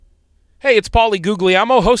Hey, it's Paulie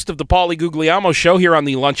Guglielmo, host of the Paulie Guglielmo Show here on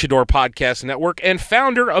the Lunchador Podcast Network and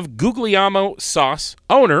founder of Guglielmo Sauce,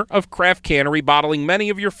 owner of Craft Cannery, bottling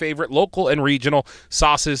many of your favorite local and regional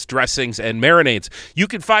sauces, dressings, and marinades. You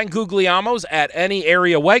can find Guglielmo's at any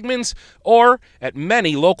area Wegmans or at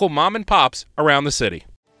many local mom and pops around the city.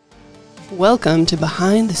 Welcome to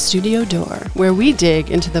Behind the Studio Door, where we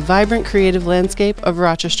dig into the vibrant creative landscape of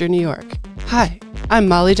Rochester, New York. Hi, I'm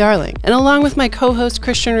Molly Darling, and along with my co-host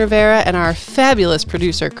Christian Rivera and our fabulous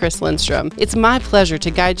producer Chris Lindstrom, it's my pleasure to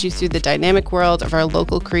guide you through the dynamic world of our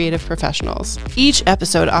local creative professionals. Each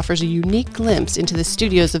episode offers a unique glimpse into the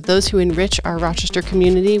studios of those who enrich our Rochester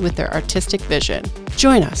community with their artistic vision.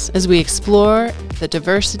 Join us as we explore the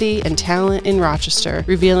diversity and talent in Rochester,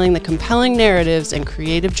 revealing the compelling narratives and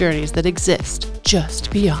creative journeys that exist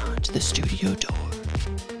just beyond the studio door.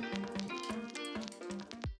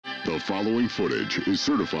 The following footage is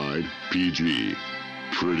certified PG.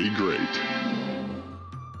 Pretty great.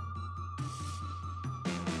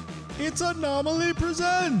 It's Anomaly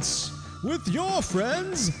Presents with your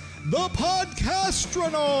friends, the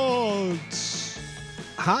Podcastronauts.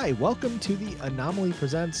 Hi, welcome to the Anomaly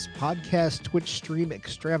Presents podcast Twitch stream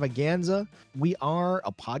extravaganza. We are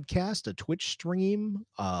a podcast, a Twitch stream,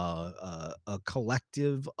 a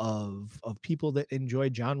collective of people that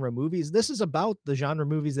enjoy genre movies. This is about the genre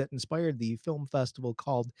movies that inspired the film festival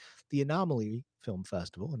called the Anomaly Film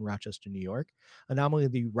Festival in Rochester, New York. Anomaly,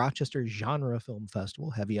 the Rochester Genre Film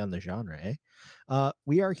Festival, heavy on the genre, eh?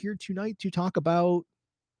 We are here tonight to talk about,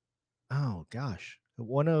 oh gosh,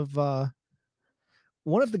 one of the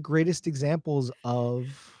greatest examples of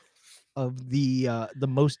the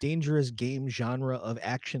most dangerous game genre of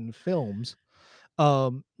action films.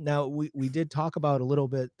 Now we did talk about a little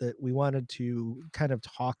bit that we wanted to kind of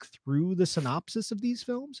talk through the synopsis of these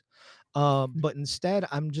films, but instead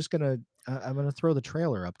I'm gonna throw the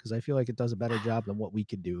trailer up because I feel like it does a better job than what we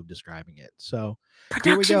could do of describing it. So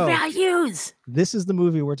Production here we go. values. This is the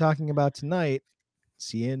movie we're talking about tonight.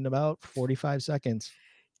 See you in about 45 seconds.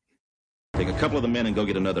 Take a couple of the men and go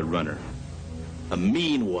get another runner. A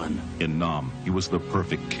mean one. In Nam, he was the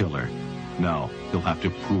perfect killer. Now, he'll have to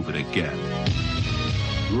prove it again.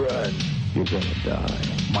 Run, you're gonna die.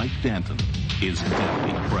 Mike Danton is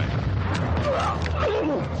Deadly Prey.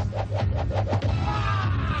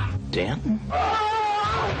 Danton?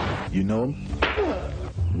 You know him?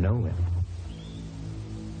 Know him.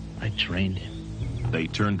 I trained him. They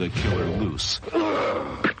turned the killer loose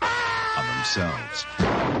on themselves.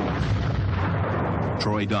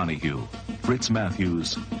 Troy Donahue, Fritz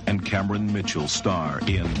Matthews, and Cameron Mitchell star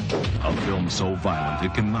in a film so violent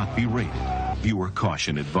it cannot be rated. Viewer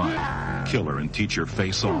caution advised. Killer and teacher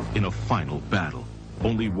face off in a final battle.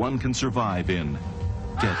 Only one can survive in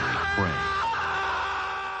Deadly Prey.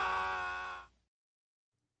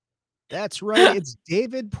 That's right. It's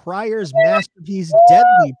David Pryor's masterpiece,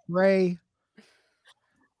 Deadly Prey.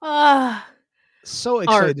 So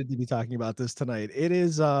excited to be talking about this tonight. It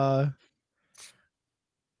is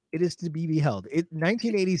to be beheld.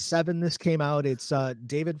 1987 this came out. It's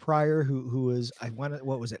David Pryor who was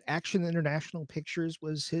what was it? Action International Pictures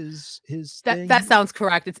was his thing. That sounds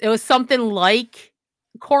correct. It was something like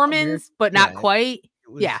Corman's, but not quite.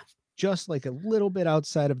 Yeah. Just like a little bit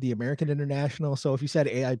outside of the American International. So if you said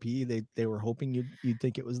AIP, they were hoping you'd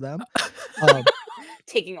think it was them.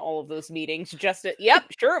 Taking all of those meetings just to, yep,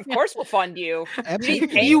 sure, of course we'll fund you.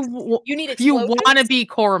 Absolutely. You need you want to be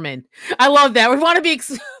Corman. I love that. We want to be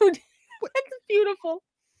excluded. That's beautiful.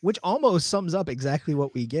 Which almost sums up exactly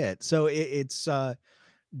what we get. So it's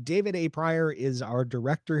David A. Pryor is our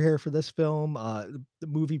director here for this film. The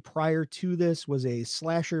movie prior to this was a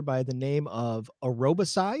slasher by the name of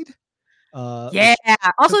Aerobicide. Also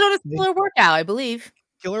known as Killer Workout, I believe.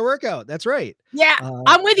 Killer Workout. That's right. Yeah,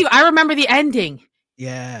 I'm with you. I remember the ending.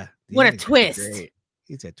 Yeah. What a twist. Great.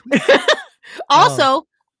 It's a twist. Also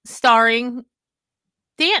starring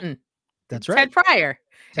Danton. That's right. Ted Pryor.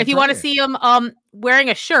 If you want to see him wearing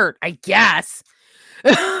a shirt, I guess.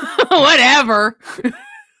 Whatever.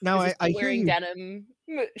 Now I hear wearing you. denim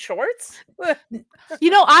shorts. Oddly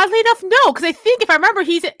enough, no, because I think if I remember,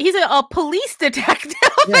 he's a police detective.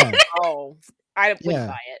 Yeah. Oh, I wouldn't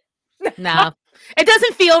buy it. No, it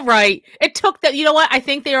doesn't feel right. It took that. You know what? I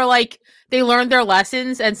think they were like, they learned their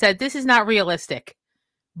lessons and said, this is not realistic.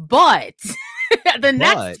 But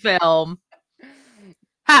next film,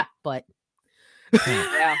 but.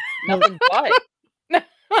 Yeah, nothing but.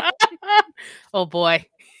 Oh boy.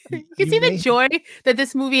 You can see the joy that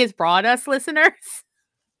this movie has brought us, listeners.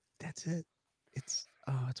 That's it. It's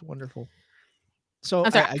wonderful. So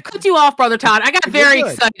I'm sorry, I cut you off, Brother Todd. I got very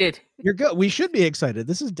excited. You're good. We should be excited.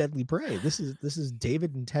 This is Deadly Prey. This is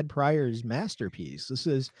David and Ted Pryor's masterpiece. This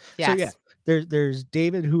is so yeah. There's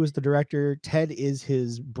David, who is the director. Ted is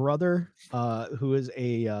his brother, who is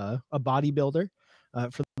a bodybuilder.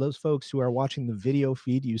 For those folks who are watching the video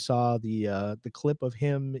feed, you saw the clip of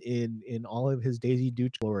him in all of his Daisy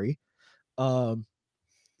Dukes glory.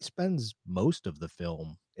 Spends most of the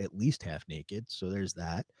film at least half naked, so there's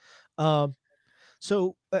that.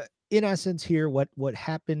 So in essence here, what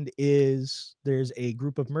happened is there's a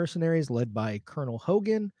group of mercenaries led by Colonel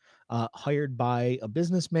Hogan, hired by a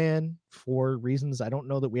businessman for reasons I don't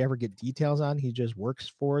know that we ever get details on. He just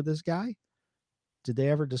works for this guy. Did they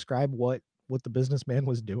ever describe what the businessman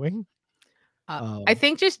was doing? I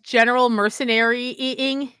think just general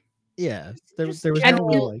mercenary-ing. Yeah, there was no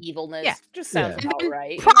like, evilness. Yeah, just sounds about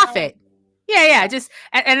right. Profit. You know? Yeah. Just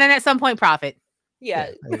and then at some point, profit.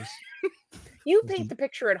 Yeah. You paint the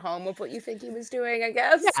picture at home of what you think he was doing, I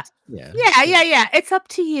guess. Yeah. It's up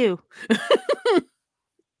to you.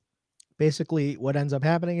 Basically, what ends up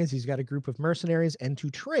happening is he's got a group of mercenaries, and to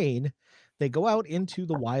train, they go out into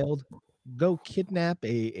the wild, go kidnap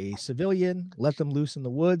a civilian, let them loose in the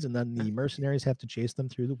woods, and then the mercenaries have to chase them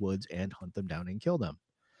through the woods and hunt them down and kill them.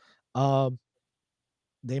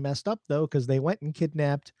 They messed up though, because they went and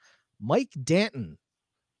kidnapped Mike Danton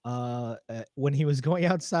when he was going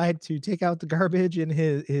outside to take out the garbage in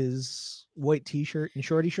his white t-shirt and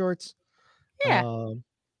shorty shorts.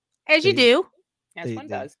 As you do. As one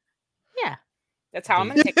does. Yeah. That's how I'm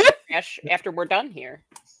gonna take the trash after we're done here.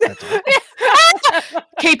 That's right.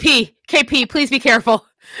 KP, please be careful.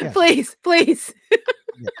 Yeah. Please. Yeah.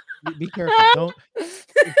 Be careful. Don't. If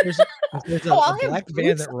there's a black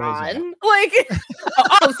van that rolls on.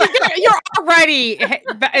 So you're already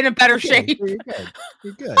in a better shape.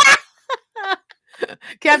 You're good.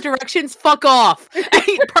 Can I have directions? Fuck off.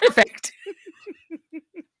 Perfect.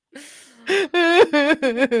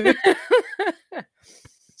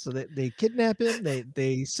 So they kidnap him.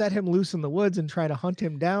 They set him loose in the woods and try to hunt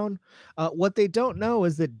him down. What they don't know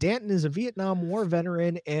is that Danton is a Vietnam War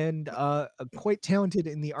veteran and quite talented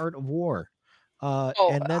in the art of war.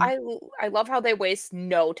 And then I love how they waste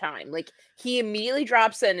no time. Like, he immediately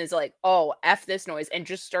drops in and is like, "Oh, F this noise," and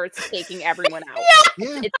just starts taking everyone out.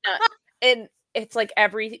 Yeah. It's not, and it's like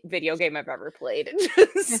every video game I've ever played.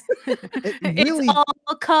 It really, it's all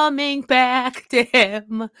coming back to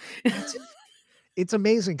him. It's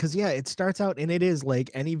amazing because it starts out and it is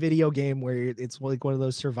like any video game where it's like one of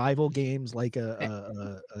those survival games, like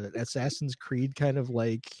a Assassin's Creed kind of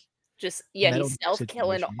like. Just he's stealth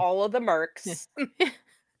killing all of the mercs.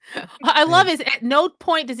 I love is at no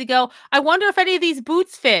point does he go, I wonder if any of these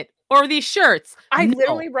boots fit or these shirts. I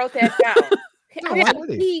literally wrote that down.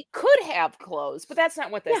 He could have clothes, but that's not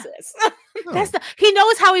what this is. He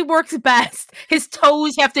knows how he works best. His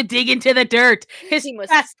toes have to dig into the dirt. His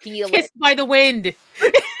chest kissed by the wind.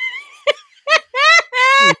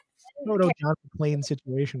 John McClane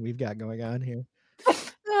situation we've got going on here.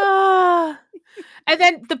 And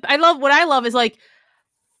then what I love is like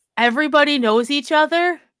everybody knows each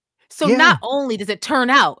other. So not only does it turn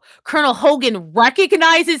out Colonel Hogan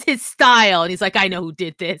recognizes his style and he's like, I know who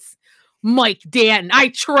did this. Mike Danton. I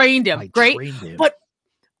trained him. But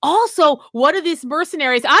also one of these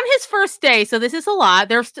mercenaries on his first day. So this is a lot.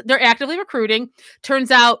 They're actively recruiting.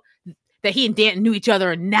 Turns out that he and Danton knew each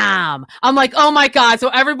other in Nam. I'm like, oh my God. So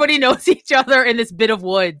everybody knows each other in this bit of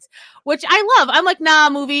woods, which I love. I'm like,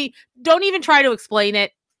 nah, movie. Don't even try to explain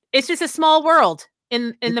it. It's just a small world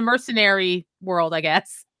in the mercenary world, I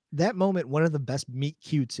guess. That moment, one of the best meet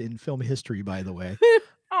cutes in film history, by the way.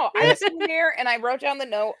 Oh, I was sitting here and I wrote down the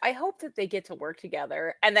note. I hope that they get to work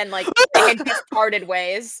together, and then like they had just parted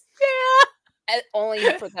ways. Yeah, only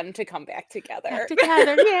for them to come back together. Yeah.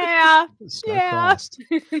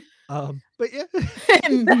 But yeah,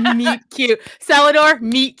 meet cute. Salvador,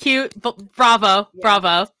 meet cute. Bravo.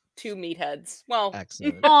 2 meatheads. Well,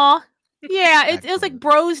 excellent. Aw, yeah. It was like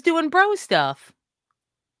bros doing bro stuff.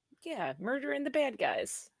 Yeah, murdering the bad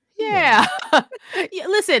guys. Yeah.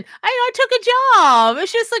 Listen, I took a job.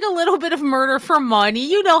 It's just like a little bit of murder for money.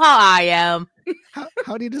 You know how I am.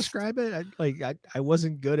 How do you describe it? I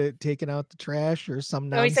wasn't good at taking out the trash or some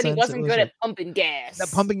nonsense. No, he said he wasn't good at pumping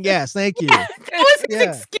gas. Pumping gas. Thank you. So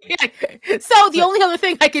the only other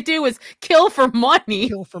thing I could do was kill for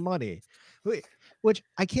money. Which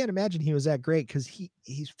I can't imagine he was that great because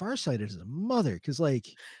he's farsighted as a mother. Because like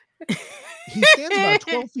he stands about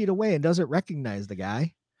 12 feet away and doesn't recognize the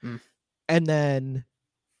guy. And then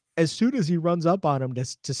as soon as he runs up on him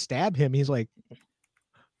to stab him, he's like,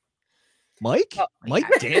 Mike? Mike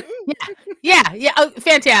Danton? Yeah. Oh,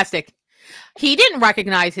 fantastic. He didn't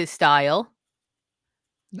recognize his style.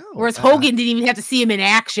 No. Whereas Hogan didn't even have to see him in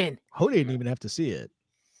action. Hogan didn't even have to see it.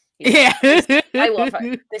 Yeah. I love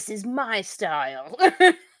it. This is my style.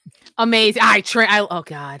 Amazing. Oh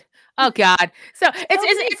God. So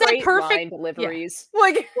it's like perfect line deliveries. Yeah.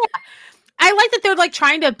 Like, I like that they're like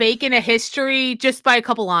trying to bake in a history just by a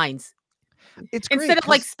couple lines. It's great, instead of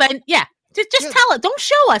like just tell it. Don't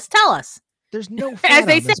show us. Tell us. There's no as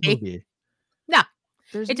they say. Movie. No,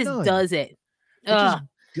 it just does it. It just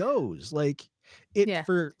goes like it. Yeah.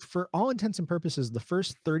 For all intents and purposes, the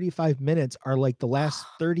first 35 minutes are like the last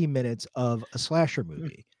 30 minutes of a slasher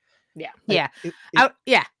movie. Yeah,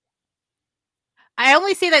 yeah. I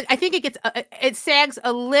only say that I think it sags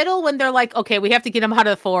a little when they're like, okay, we have to get him out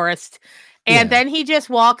of the forest, and then he just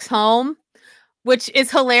walks home, which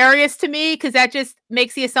is hilarious to me because that just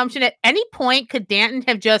makes the assumption at any point could Danton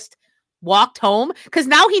have just walked home, because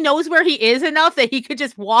now he knows where he is enough that he could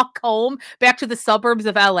just walk home back to the suburbs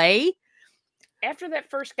of LA. After that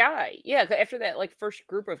first guy, after that like first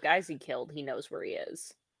group of guys he killed, he knows where he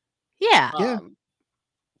is. Yeah.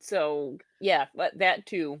 So that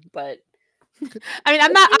too, but. I mean,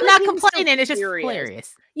 I'm not complaining. It's just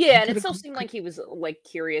hilarious. Yeah, and it still seemed like he was like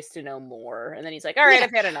curious to know more, and then he's like, "All right,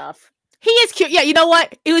 I've had enough." He is cute. Yeah, you know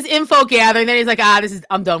what? It was info gathering. Then he's like,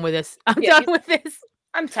 I'm done with this. I'm done with this.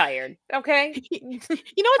 I'm tired. Okay. You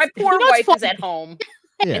know what? My poor wife is at home.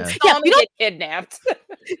 Yeah. Get kidnapped.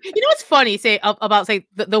 You know what's funny? About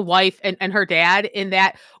the wife and her dad, in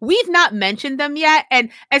that we've not mentioned them yet.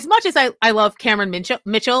 And as much as I love Cameron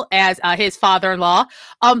Mitchell as his father-in-law,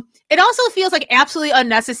 it also feels like absolutely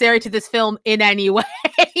unnecessary to this film in any way.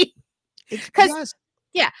 Because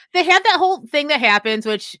they had that whole thing that happens,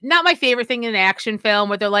 which not my favorite thing in an action film,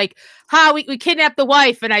 where they're like, we kidnapped the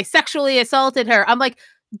wife and I sexually assaulted her. I'm like,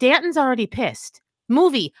 Danton's already pissed.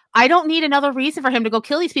 Movie, I don't need another reason for him to go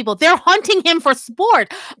kill these people. They're hunting him for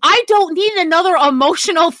sport. I don't need another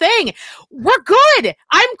emotional thing. We're good.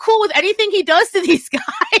 I'm cool with anything he does to these guys.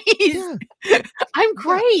 Yeah. I'm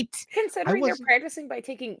great. Considering they're practicing by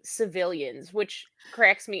taking civilians, which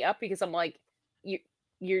cracks me up because I'm like,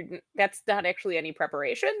 you're that's not actually any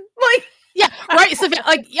preparation. Like, yeah, right. So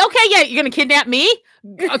like, okay, yeah, you're gonna kidnap me.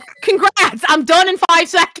 Congrats, I'm done in 5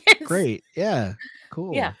 seconds. Great. Yeah.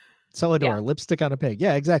 Cool. Yeah. Celador, lipstick on a pig.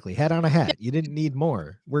 Yeah, exactly. Hat on a hat. You didn't need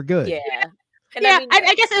more. We're good. Yeah. And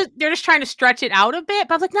I guess they're just trying to stretch it out a bit.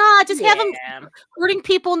 But I was like, nah, just have them hurting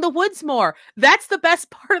people in the woods more. That's the best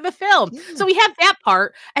part of the film. Yeah. So we have that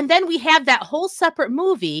part. And then we have that whole separate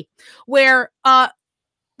movie where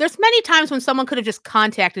there's many times when someone could have just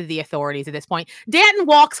contacted the authorities at this point. Danton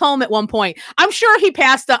walks home at one point. I'm sure he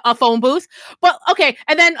passed a phone booth. But okay.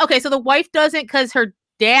 And then, so the wife doesn't because her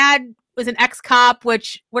dad was an ex-cop,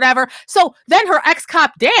 which whatever. So then her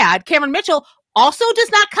ex-cop dad, Cameron Mitchell, also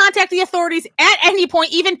does not contact the authorities at any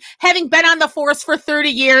point, even having been on the force for 30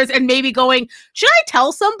 years and maybe going, should I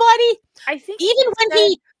tell somebody? I think even when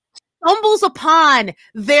he stumbles upon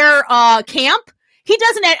their camp, he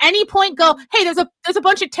doesn't at any point go, hey, there's a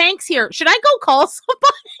bunch of tanks here. Should I go call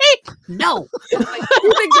somebody? No. Like,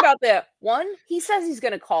 2 things about that. One, he says he's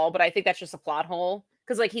going to call, but I think that's just a plot hole.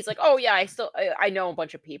 Because like he's like, oh yeah, I know a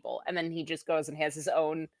bunch of people, and then he just goes and has his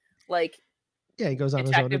own like he goes on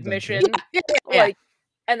his own mission. Yeah.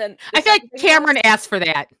 And then I feel like Cameron asked for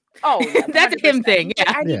that. Oh, yeah, that's a him thing. Yeah,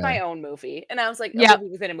 I need my own movie, and I was like, movie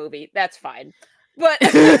within a movie, that's fine. But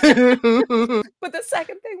but the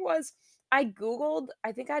second thing was, I googled.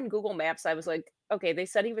 I think on Google Maps, I was like, okay, they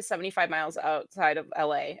said he was 75 miles outside of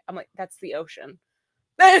LA. I'm like, that's the ocean.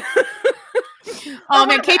 Oh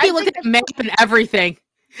man, KP looked at the map and everything.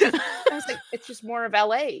 I was like, it's just more of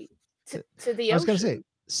LA to the ocean. I was gonna say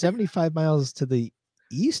 75 miles to the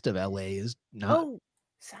east of LA is not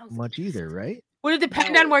much either, right? Would it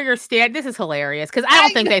depend on where you're standing? This is hilarious because I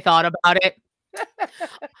don't think they thought about it.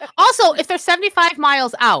 Also, if they're 75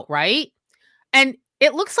 miles out, right? And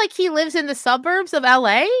it looks like he lives in the suburbs of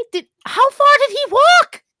LA. How far did he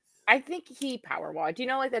walk? I think he power walked. You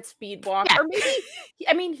know, like that speed walk, or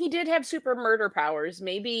maybe he did have super murder powers.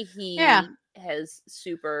 Maybe he has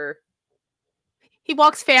super. He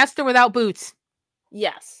walks faster without boots.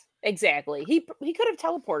 Yes, exactly. He could have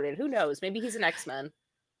teleported. Who knows? Maybe he's an X-Men.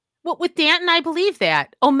 Well, with Danton, I believe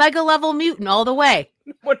that Omega level mutant all the way.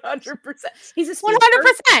 100%. He's a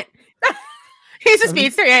 100%. He's a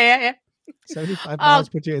speedster. Yeah. 75 miles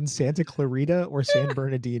put you in Santa Clarita or San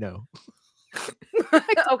Bernardino.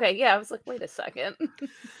 Okay, yeah, I was like, wait a second.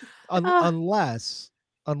 Unless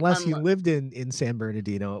he lived in San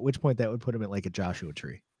Bernardino, at which point that would put him at like a Joshua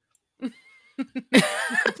Tree.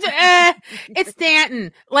 It's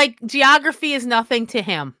Danton. Like, geography is nothing to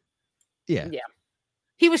him. Yeah.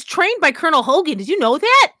 He was trained by Colonel Hogan. Did you know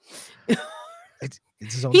that?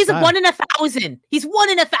 It's his own He's style. 1 in 1,000. He's 1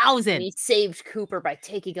 in 1,000. And he saved Cooper by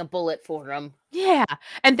taking a bullet for him. Yeah.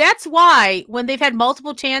 And that's why when they've had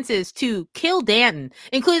multiple chances to kill Danton,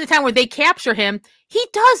 including the time where they capture him, he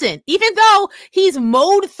doesn't. Even though he's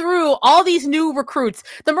mowed through all these new recruits.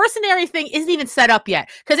 The mercenary thing isn't even set up yet.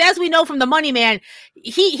 Because as we know from the Money Man,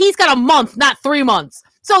 he's got a month, not 3 months.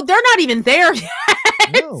 So they're not even there yet.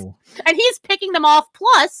 No. And he's picking them off.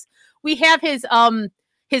 Plus, we have his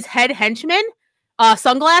head henchman,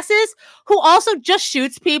 Sunglasses, who also just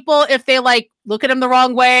shoots people if they like look at him the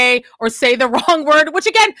wrong way or say the wrong word, which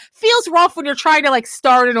again feels rough when you're trying to like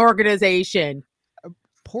start an organization.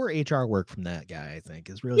 Poor HR work from that guy, I think,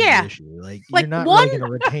 is really the issue. Like you're not one, really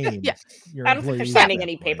going to retain. Your I don't think they're employees signing at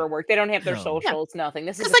any that point. paperwork. They don't have their socials, nothing.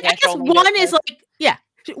 This is Because like I guess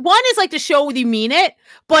one is like to show you mean it,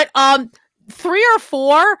 but 3 or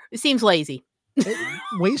 4 seems lazy.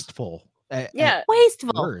 Wasteful.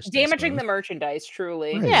 Wasteful. Worst, Damaging the merchandise,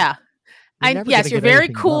 truly. Right. Yeah. You're Yes, you're never gonna get very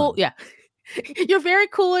anything cool. done. Yeah. You're very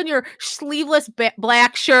cool in your sleeveless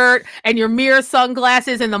black shirt and your mirror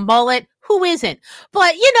sunglasses and the mullet. Who isn't?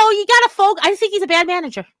 But, you got to I think he's a bad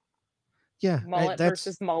manager. Yeah. Mullet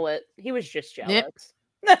versus mullet. He was just jealous.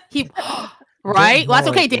 Yep. Right? Well, that's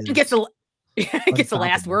okay. mullet Dan gets the last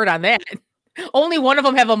unstoppable. word on that. Only one of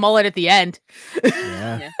them have a mullet at the end.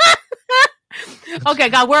 Yeah. Okay,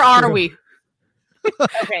 God, where are we?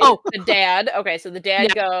 Okay, the dad. Okay, so the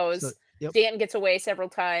dad goes. Danton gets away several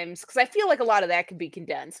times because I feel like a lot of that could be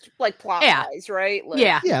condensed, like plot wise, right?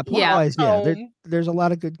 Like, Plot-wise, there's a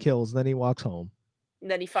lot of good kills. Then he walks home.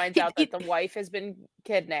 And then he finds out that the wife has been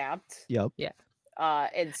kidnapped. Yep. Yeah.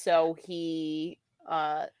 And so he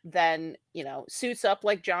then suits up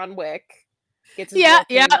like John Wick. Gets his war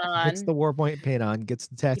paint on. Gets the war point paint on. Gets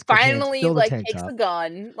the He tactical pants, finally still the tank takes top. the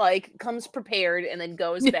gun, comes prepared, and then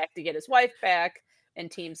goes back to get his wife back and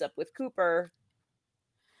teams up with Cooper.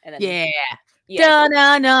 And then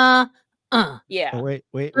Da-na-na. Yeah. Oh, wait.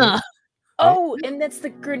 Oh, and that's the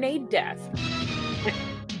grenade death.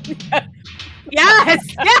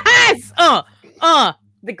 Yes.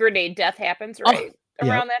 The grenade death happens right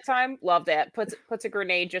around that time. Love that. Puts a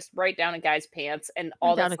grenade just right down a guy's pants, and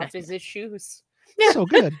all that's left is his shoes. Yeah. So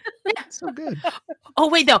good. So good. Oh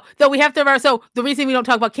wait, though we have to remember. So the reason we don't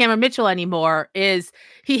talk about Cameron Mitchell anymore is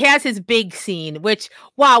he has his big scene. Which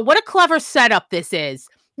what a clever setup this is.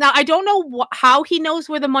 Now I don't know how he knows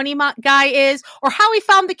where the money guy is or how he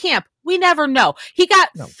found the camp. We never know. He got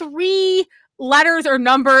 3 letters or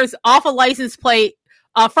numbers off a license plate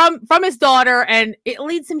from his daughter, and it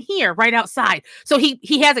leads him here right outside. So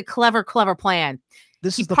he has a clever plan.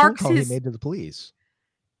 This is the phone call he made to the police.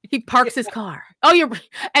 He parks his car.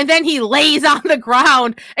 And then he lays on the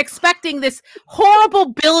ground expecting this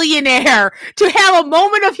horrible billionaire to have a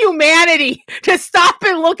moment of humanity to stop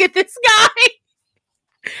and look at this guy.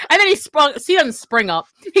 And then he doesn't spring up.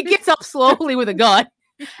 He gets up slowly with a gun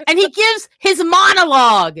and he gives his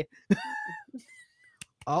monologue.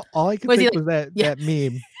 All I could think was that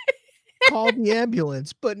meme. Call the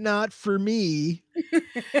ambulance, but not for me.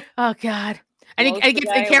 Oh God. And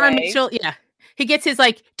Cameron Mitchell, he gets his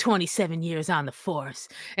 27 years on the force,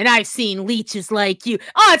 and I've seen leeches like you.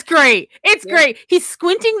 Oh, it's great. It's great. He's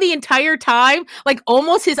squinting the entire time, like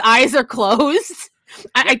almost his eyes are closed.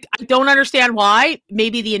 I don't understand why.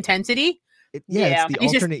 Maybe the intensity. It's the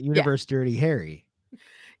alternate universe Dirty Harry.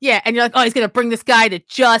 Yeah, and you're like, oh, he's gonna bring this guy to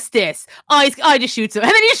justice. He just shoots him,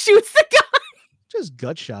 and then he shoots the guy. Just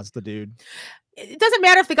gut shots the dude. It doesn't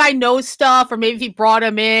matter if the guy knows stuff, or maybe if he brought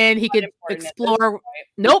him in, he could explore.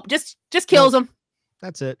 Nope, just kills him.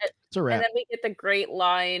 That's it. It's a wrap. And then we get the great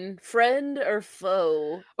line: "Friend or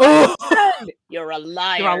foe? Oh, friend, you're a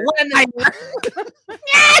liar." You're a liar.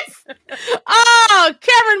 Yes. Oh,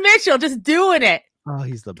 Cameron Mitchell just doing it. Oh,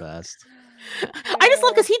 he's the best. I just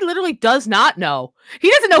love because he literally does not know. He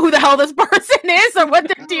doesn't know who the hell this person is or what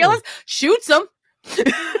their deal is. Shoots him.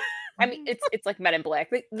 I mean, it's like Men in Black.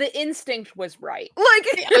 The instinct was right.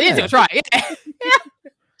 The instinct was right. Yeah.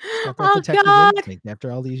 Oh God! After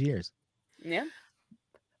all these years. Yeah.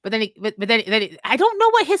 But then I don't know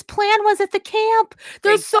what his plan was at the camp.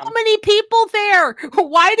 There's so many people there.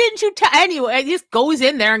 Why didn't you anyway? He just goes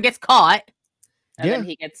in there and gets caught. And then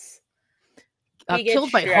he gets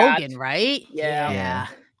killed by Hogan, right? Yeah.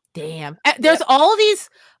 Damn. There's all these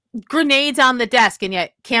grenades on the desk, and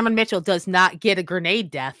yet Cameron Mitchell does not get a grenade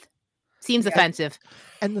death. Seems offensive.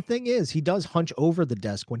 And the thing is, he does hunch over the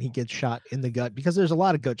desk when he gets shot in the gut, because there's a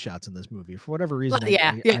lot of gut shots in this movie for whatever reason.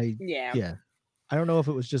 I don't know if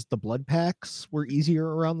it was just the blood packs were easier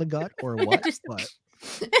around the gut or what. But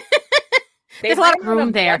there's a lot of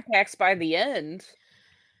room there. Blood packs by the end.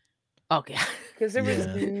 Okay. Because there was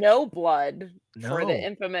no blood for the No.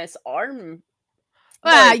 infamous arm.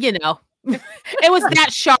 You know, it was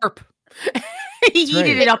that sharp. He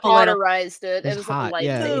heated it up a little. Cauterized it. It was hot. like a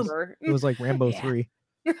lightsaber. It was like Rambo 3.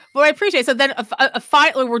 But I appreciate it. So then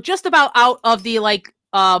finally we're just about out of the like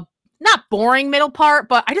not boring middle part,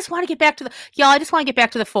 but I just want to get back to I just want to get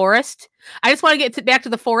back to the forest. I just want to get back to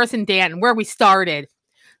the forest in Danton where we started.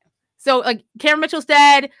 So like Cameron Mitchell's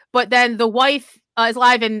dead, but then the wife is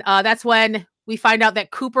alive, and that's when we find out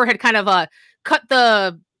that Cooper had kind of cut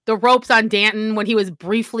the ropes on Danton when he was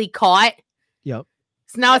briefly caught. Yep.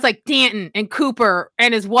 So now it's like Danton and Cooper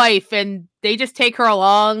and his wife, and they just take her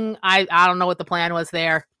along. I don't know what the plan was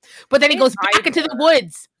there, but then he goes back into the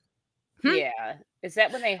woods. Yeah, is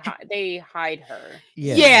that when they hide her?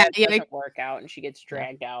 Yeah, it doesn't work out, and she gets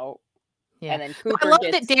dragged out. Yeah, and then Cooper. I love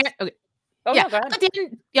that Dan. Okay. Oh yeah, no, go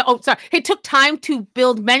ahead. Sorry. It took time to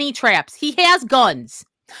build many traps. He has guns.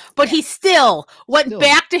 But he still went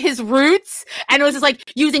back to his roots and was just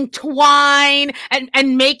like using twine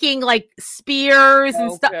and making like spears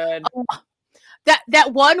and stuff. Oh,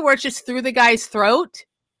 that one where it's just through the guy's throat.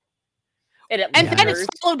 And then it's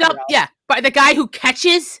followed up, by the guy who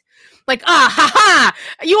catches. Like,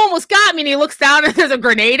 you almost got me. And he looks down and there's a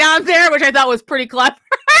grenade on there, which I thought was pretty clever.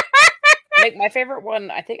 Like my favorite one,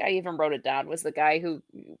 I think I even wrote it down, was the guy who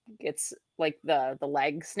gets like the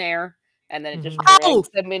leg snare. And then it just drags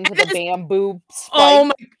them into the bamboo spike. Oh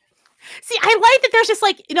my! See, I like that. There's just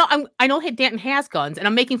like I know Danton has guns, and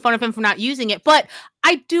I'm making fun of him for not using it, but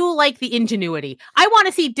I do like the ingenuity. I want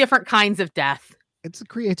to see different kinds of death. It's the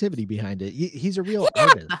creativity behind it. He's a real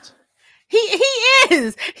artist. He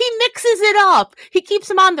is. He mixes it up. He keeps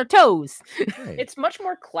them on their toes. Right. It's much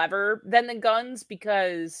more clever than the guns,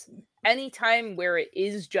 because anytime where it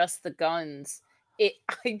is just the guns, I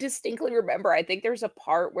distinctly remember. I think there's a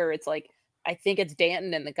part where it's like, I think it's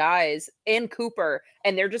Danton and the guys and Cooper,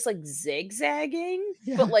 and they're just like zigzagging,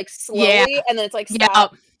 but like slowly, and then it's like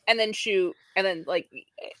stop, and then shoot, and then like,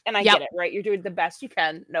 and I get it, right? You're doing the best you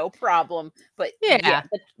can, no problem. But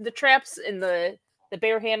the traps and the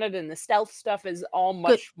barehanded and the stealth stuff is all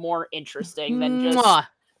much more interesting than just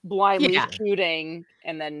blindly shooting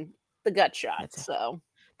and then the gut shot. So.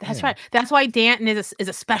 That's right. That's why Danton is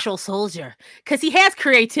a special soldier, because he has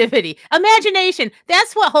creativity, imagination.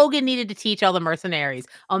 That's what Hogan needed to teach all the mercenaries.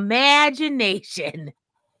 Imagination.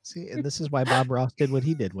 See, and this is why Bob Ross did what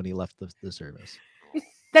he did when he left the service.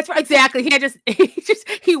 That's right. Exactly.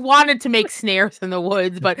 He wanted to make snares in the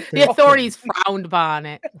woods, but the authorities frowned upon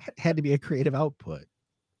it. Had to be a creative output.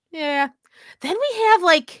 Yeah. Then we have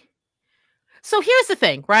so here's the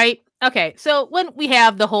thing, right? Okay, so when we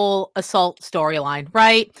have the whole assault storyline,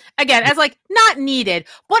 right? Again, as not needed,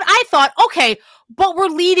 but I thought, okay, but we're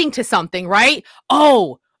leading to something, right?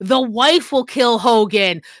 Oh, the wife will kill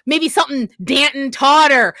Hogan. Maybe something Danton taught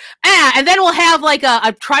her. And then we'll have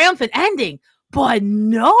a triumphant ending. But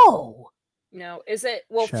no. No, is it?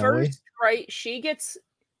 Well, first, right? She gets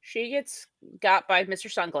got by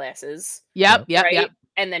Mr. Sunglasses. Yep.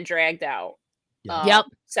 And then dragged out.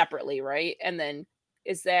 Separately, right? And then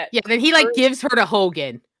is that then he gives her to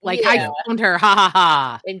Hogan. I found her, ha ha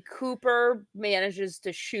ha. And Cooper manages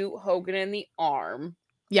to shoot Hogan in the arm.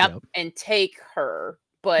 Yep. And take her,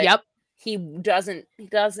 but he doesn't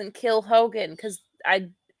kill Hogan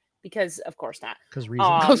because of course not. Because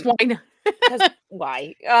reasons. Why not? Because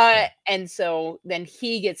why? And so then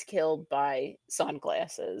he gets killed by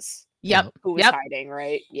Sunglasses. Yep. Who was hiding,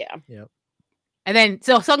 right? Yeah. Yep. And then,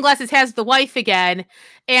 so Sunglasses has the wife again.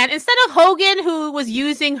 And instead of Hogan, who was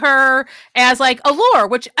using her as a lure,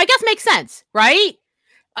 which I guess makes sense, right?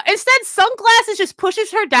 Instead, Sunglasses just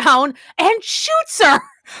pushes her down and shoots her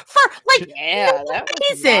for that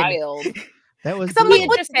was wild. That was we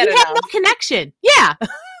had no connection. Yeah.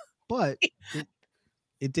 But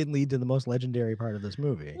it did lead to the most legendary part of this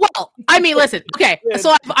movie. Well, I mean, listen, okay,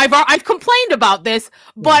 so I've complained about this,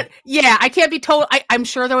 but I can't be told. I'm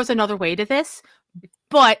sure there was another way to this,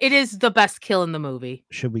 but it is the best kill in the movie.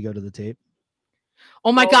 Should we go to the tape?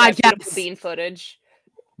 Oh my God, yes. Bean footage.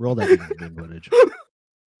 Roll that bean footage.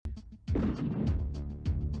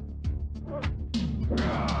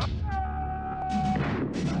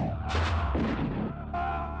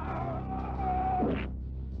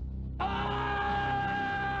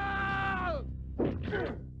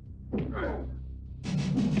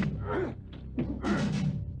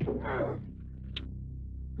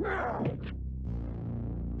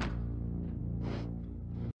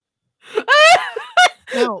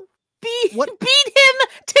 No. Beat him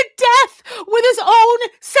to death with his own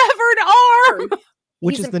severed arm.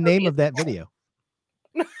 Which is the name of that video.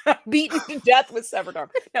 beaten to death with severed arm.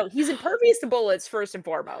 No, he's impervious to bullets first and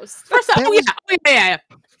foremost. Yeah.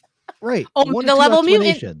 Right. Oh, the level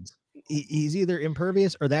mutant. He's either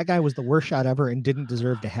impervious or that guy was the worst shot ever and didn't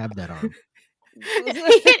deserve to have that arm.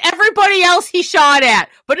 He hit everybody else he shot at,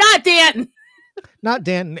 but not Danton. Not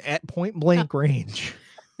Danton at point blank range.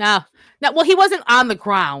 No. Well, he wasn't on the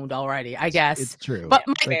ground already, I guess. It's true. But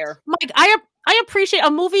Mike, I appreciate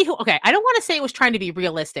a movie I don't want to say it was trying to be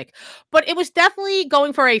realistic, but it was definitely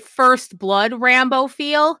going for a First Blood Rambo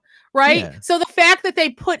feel, right? Yeah. So the fact that they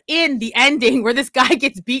put in the ending where this guy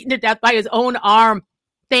gets beaten to death by his own arm,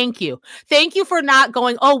 thank you. Thank you for not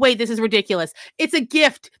going, oh, wait, this is ridiculous. It's a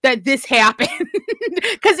gift that this happened.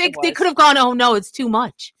 Because they could have gone, oh, no, it's too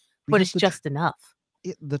much. But it's just enough.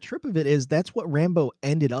 The trip of it is that's what Rambo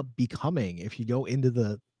ended up becoming if you go into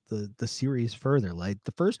the series further. Like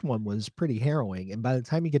the first one was pretty harrowing, and by the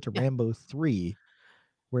time you get to Rambo 3,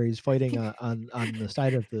 where he's fighting on the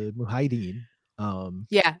side of the Mujahideen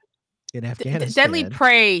in Afghanistan, Deadly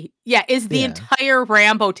Prey is the entire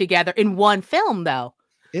Rambo together in one film, though.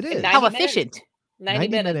 It is. How efficient. 90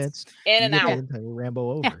 minutes in and out.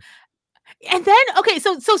 Rambo over. Yeah. And then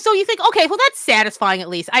so you think, okay, well, that's satisfying at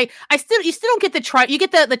least. You still don't get you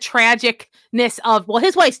get the tragicness of, well,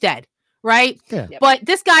 his wife's dead, right? Yeah. But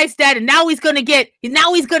this guy's dead, and now he's gonna get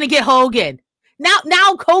Hogan.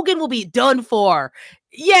 Now Hogan will be done for.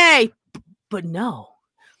 Yay! But no,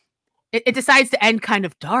 it decides to end kind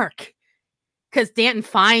of dark because Danton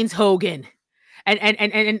finds Hogan,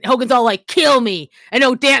 and Hogan's all like, "Kill me," and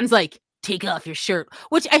Danton's like, "Take off your shirt,"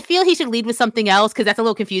 which I feel he should lead with something else because that's a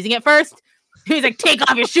little confusing at first. He's like, "Take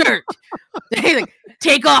off your shirt." He's like,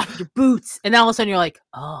 "Take off your boots," and then all of a sudden you're like,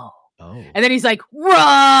 "Oh." And then he's like,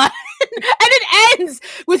 "Run!" And it ends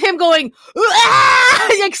with him going, "Ah!"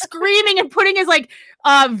 like screaming and putting his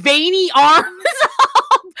veiny arms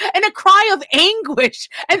up and a cry of anguish.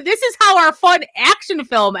 And this is how our fun action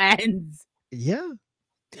film ends. Yeah.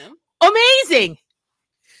 Amazing.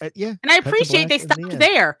 Yeah. And I appreciate they stopped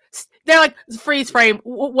there. They're like, freeze frame.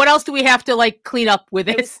 What else do we have to clean up with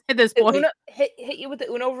this at this point? Hit you with the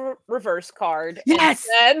Uno reverse card. Yes.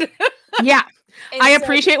 Yeah. I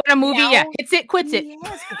appreciate when a movie hits it, quits it. He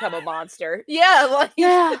has become a monster. Yeah.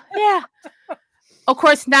 Yeah. Of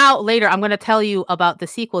course, now later I'm going to tell you about the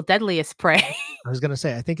sequel, Deadliest Prey. I was going to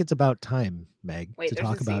say, I think it's about time, Meg, to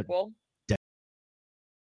talk about sequel?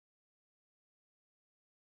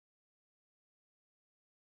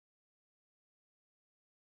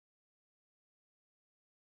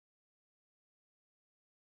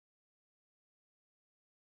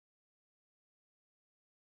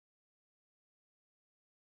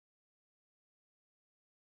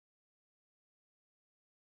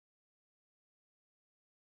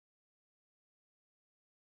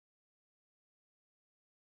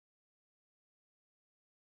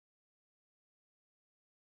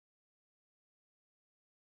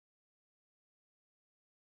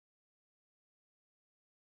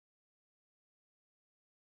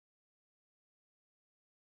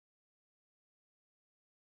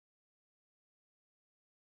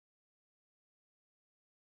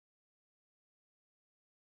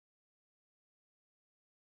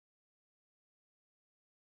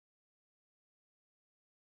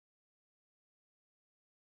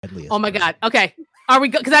 Deadliest Oh my Prey. God. Okay. Are we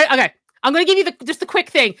good? Okay. I'm going to give you just a quick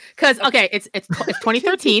thing. Cause it's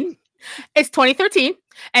 2013. It's 2013.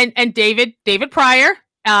 And David Pryor,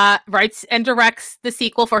 writes and directs the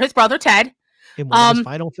sequel for his brother, Ted. In one of his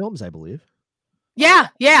final films, I believe. Yeah.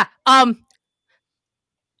 It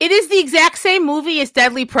is the exact same movie as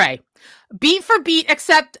Deadly Prey. Beat for beat,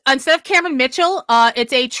 except instead of Cameron Mitchell,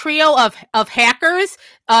 it's a trio of hackers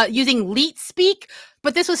using leet speak,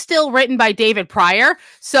 but this was still written by David Pryor.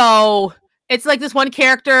 So it's like this one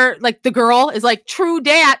character, like the girl, is like true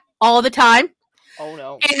dat all the time. Oh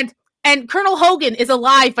no. And Colonel Hogan is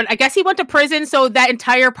alive, but I guess he went to prison, so that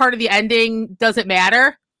entire part of the ending doesn't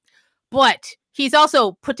matter. But he's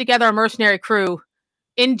also put together a mercenary crew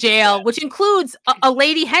in jail, which includes a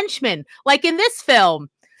lady henchman, like in this film.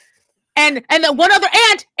 And then one other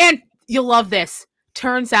and you'll love this.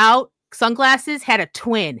 Turns out Sunglasses had a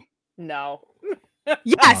twin. No.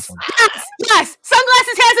 Yes.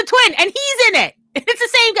 Sunglasses has a twin, and he's in it. It's the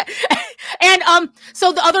same guy. And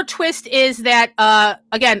so the other twist is that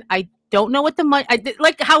again, I don't know what the money.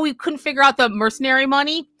 Like how we couldn't figure out the mercenary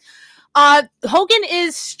money. Hogan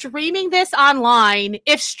is streaming this online.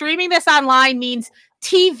 If streaming this online means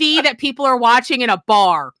TV that people are watching in a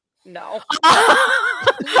bar. No.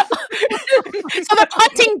 So they're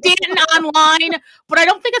hunting Danton online, but I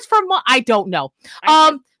don't think it's from. I don't know.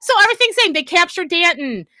 So everything's saying they captured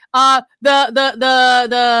Danton.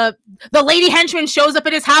 the lady henchman shows up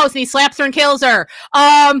at his house and he slaps her and kills her.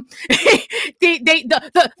 The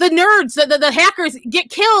nerds, the hackers get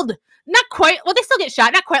killed. Not quite. Well, they still get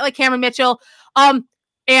shot. Not quite like Cameron Mitchell.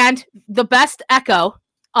 And the best Echo.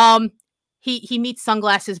 He meets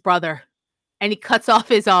Sunglass's brother, and he cuts off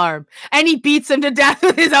his arm, and he beats him to death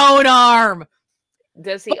with his own arm.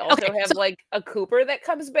 Does he also have like a Cooper that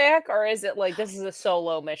comes back, or is it like this is a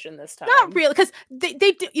solo mission this time? Not really, because they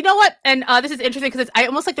do. You know what? And this is interesting because I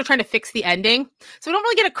almost like they're trying to fix the ending. So we don't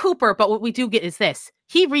really get a Cooper, but what we do get is this: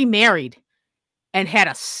 he remarried and had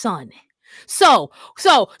a son. So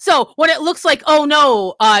when it looks like, oh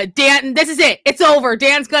no, Dan, this is it, it's over,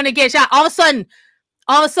 Dan's gonna get shot. All of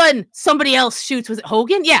a sudden, somebody else shoots. Was it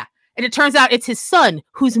Hogan? Yeah, and it turns out it's his son,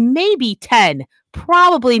 who's maybe 10.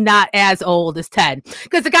 Probably not as old as 10,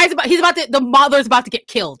 because the mother's about to get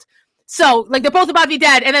killed. So like they're both about to be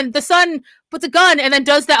dead, and then the son puts a gun and then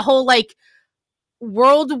does that whole like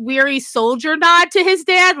world weary soldier nod to his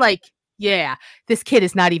dad, like, yeah, this kid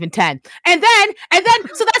is not even 10. And then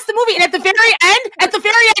so that's the movie. And at the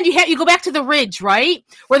very end, you go back to the ridge, right,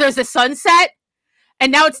 where there's a sunset,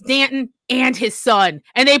 and now it's Danton and his son,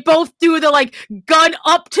 and they both do the like gun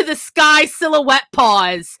up to the sky silhouette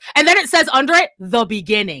pause, and then it says under it, the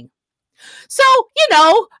beginning. So,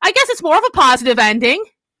 I guess it's more of a positive ending,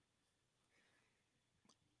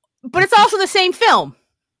 but it's also the same film.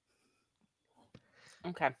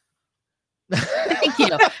 Okay. Thank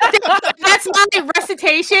you. That's my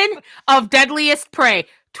recitation of Deadliest Prey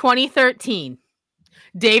 2013.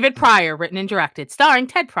 David Pryor, written and directed, starring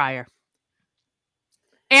Ted Pryor.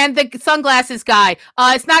 And the sunglasses guy.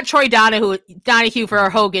 It's not Troy Donahue for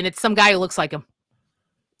Hogan. It's some guy who looks like him.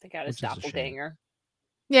 They got his doppelganger.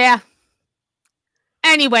 Yeah.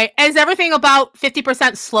 Anyway, is everything about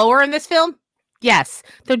 50% slower in this film? Yes.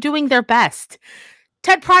 They're doing their best.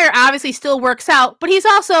 Ted Pryor obviously still works out, but he's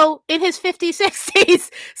also in his 50s,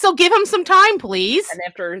 60s. So give him some time, please. And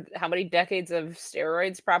after how many decades of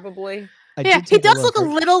steroids, probably? He does look a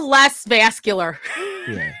little less vascular.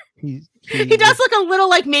 Yeah. He does look a little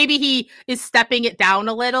like maybe he is stepping it down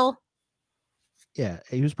a little. Yeah,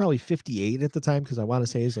 he was probably 58 at the time, because I want to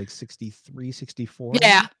say he's like 63, 64.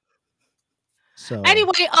 Yeah. So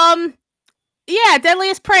anyway,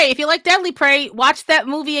 Deadliest Prey. If you like Deadly Prey, watch that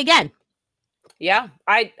movie again. Yeah,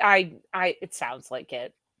 I it sounds like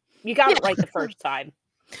it. You got it right the first time.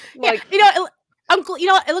 Like, it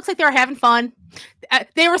looks like they were having fun.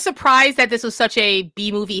 They were surprised that this was such a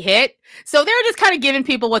B movie hit, so they were just kind of giving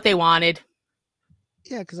people what they wanted.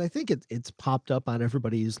 Yeah, because I think it's popped up on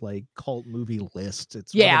everybody's like cult movie list.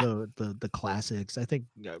 It's one of the classics. I think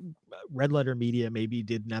Red Letter Media maybe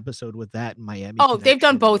did an episode with that in Miami. Oh, they've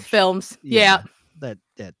done both films. Yeah. That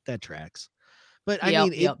tracks. But I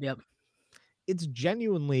mean, it's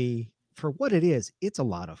genuinely, for what it is, it's a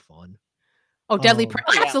lot of fun. Oh, Deadly Prey.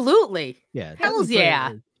 Absolutely. Yeah. Hells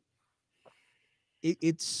yeah.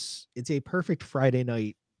 It's a perfect Friday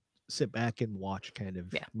night sit back and watch kind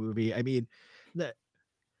of movie. I mean, that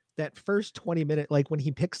first 20-minute, like when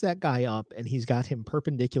he picks that guy up and he's got him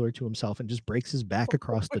perpendicular to himself and just breaks his back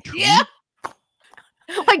across the tree. Yeah.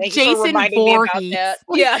 Like Jason Voorhees.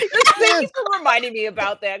 Yeah. Thank you for reminding me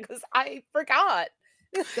about that, because I forgot.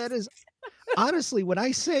 That is honestly, when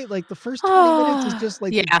I say like the first 20 minutes is just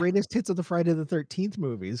like the greatest hits of the Friday the 13th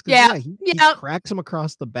movies. He cracks him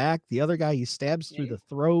across the back. The other guy he stabs through the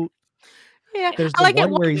throat. Yeah, there's the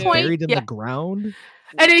one where he's buried in the ground,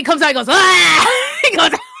 and then he comes out and goes, ah! He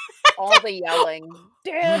goes. All the yelling,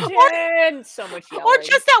 Dan, so much yelling. Or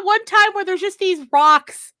just that one time where there's just these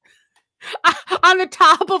rocks on the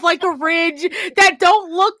top of like a ridge that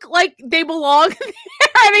don't look like they belong there,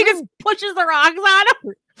 and he just pushes the rocks on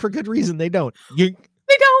them. For good reason, they don't. They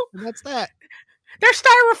don't. And that's that. They're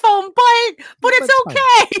styrofoam, but it's okay.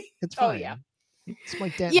 Fine. It's fine. Oh yeah, it's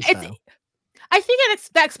like Denton style. I think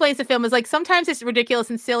that explains the film. Is like sometimes it's ridiculous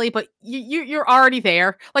and silly, but you're already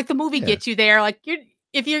there. Like the movie gets you there. Like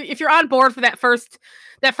if you're on board for that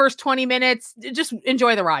first 20 minutes, just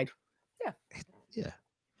enjoy the ride.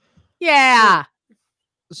 Yeah.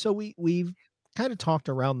 So we've kind of talked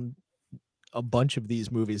around a bunch of these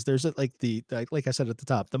movies. There's like like I said at the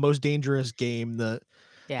top, the Most Dangerous Game.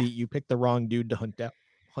 You pick the wrong dude to hunt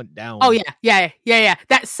down. Oh yeah.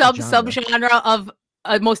 That subgenre of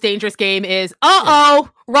Most Dangerous Game is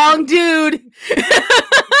wrong dude.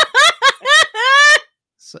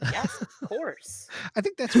 So, yes, of course. I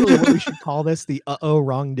think that's really what we should call this, the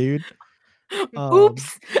wrong dude.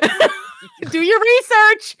 Oops. Do your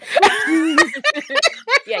research.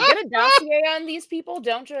 Get a dossier on these people.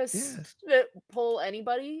 Don't just pull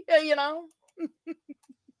anybody,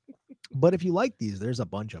 But if you like these, there's a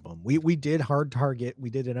bunch of them. We did Hard Target. We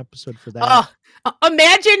did an episode for that.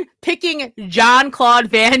 Imagine picking Jean-Claude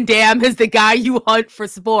Van Damme as the guy you hunt for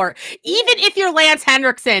sport. Even if you're Lance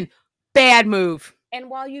Henriksen, bad move. And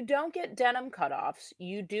while you don't get denim cutoffs,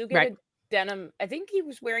 you do get a denim. I think he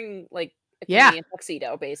was wearing like a Canadian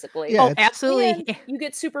tuxedo, basically. Yeah, absolutely. And you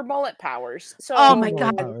get super mullet powers. So oh my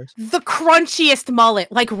god, the crunchiest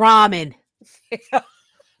mullet, like ramen.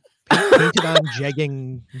 Painted on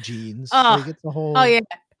jegging jeans. Like it's the whole. Oh yeah.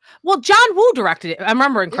 Well, John Woo directed it. I'm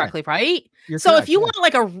remembering correctly, right? So correct, if you want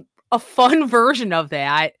like a fun version of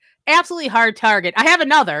that, absolutely Hard Target. I have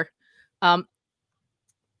another. I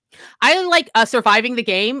like Surviving the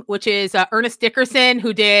Game, which is Ernest Dickerson,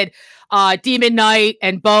 who did Demon Knight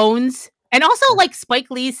and Bones, and also like Spike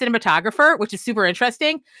Lee's cinematographer, which is super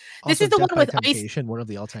interesting. This is the Death one by with Temptation, one of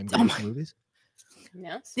the all-time greatest movies.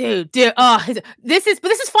 Yes. Dude, this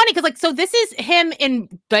is funny because so this is him in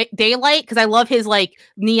daylight because I love his like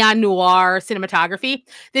neon noir cinematography.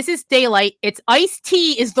 This is daylight. It's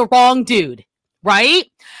Ice-T is the wrong dude, right?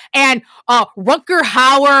 And Rutger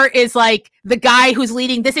Hauer is like the guy who's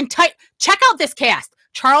leading this entire. Check out this cast: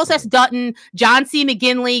 Charles S. Dutton, John C.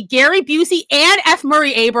 McGinley, Gary Busey, and F.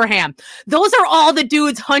 Murray Abraham. Those are all the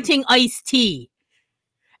dudes hunting Ice-T.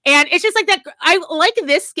 And it's just like that. I like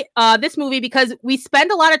this movie because we spend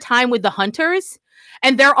a lot of time with the hunters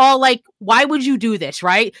and they're all like, why would you do this?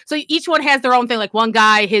 Right. So each one has their own thing. Like one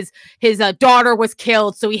guy, his daughter was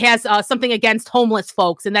killed. So he has something against homeless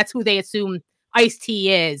folks. And that's who they assume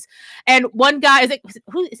Ice-T is. And one guy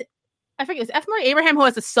who is it? I forget. It's F. Murray Abraham who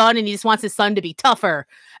has a son and he just wants his son to be tougher.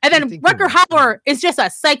 And then Rutger Hauer is just a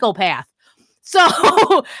psychopath. So,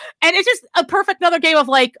 and it's just a perfect another game of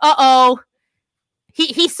like,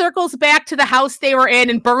 He circles back to the house they were in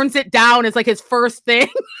and burns it down as like his first thing.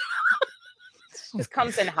 Just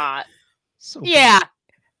comes in hot. Yeah.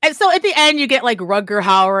 And so at the end you get like Rutger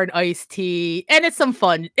Hauer and Ice-T and it's some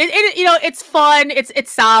fun. It's fun.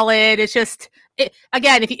 It's solid. It's just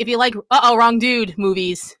again, if you like wrong dude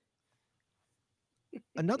movies.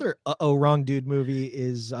 Another wrong dude movie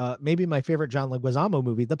is maybe my favorite John Leguizamo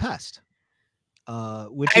movie, The Pest.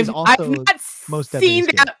 Which is also Most Deadly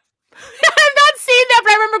Escape. I've not seen that,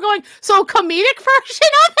 but I remember going, so comedic version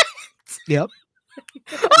of it? Yep.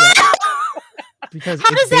 Because how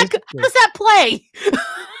does that play?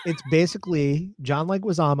 It's basically John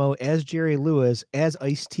Leguizamo as Jerry Lewis as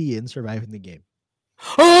Ice-T in Surviving the Game.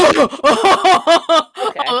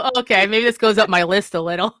 Okay, maybe this goes up my list a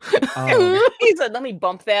little. He said, let me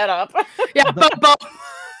bump that up. Yeah, bump.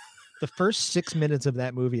 The first 6 minutes of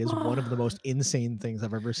that movie is one of the most insane things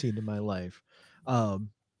I've ever seen in my life.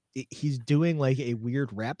 He's doing like a weird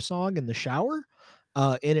rap song in the shower,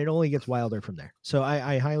 and it only gets wilder from there. So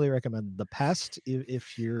I highly recommend The Pest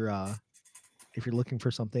if you're looking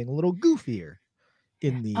for something a little goofier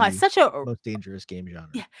in the most dangerous game genre.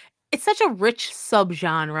 Yeah, it's such a rich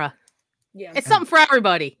subgenre. Yeah, it's something for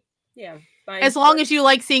everybody. Yeah, as long as you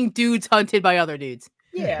like seeing dudes hunted by other dudes.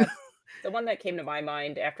 Yeah. The one that came to my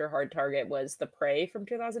mind after Hard Target was The Prey from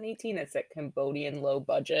 2018. It's that Cambodian low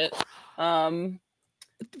budget.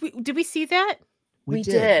 Did we see that? We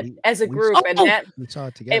did as a group, and that we saw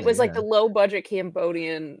it together. It was like the low budget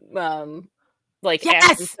Cambodian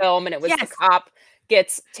action film, and it was the cop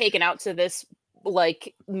gets taken out to this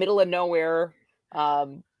like middle of nowhere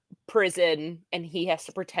prison, and he has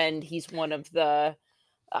to pretend he's one of the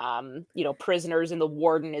prisoners, and the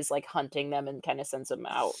warden is like hunting them and kind of sends them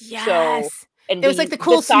out. Yes. So, and it was like the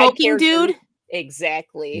cool smoking dude.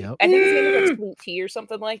 Exactly. Yep. I think his name was Sweet Tea or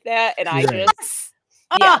something like that. And I just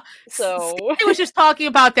so I was just talking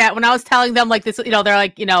about that when I was telling them like this, they're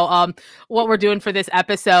like, what we're doing for this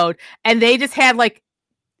episode. And they just had like,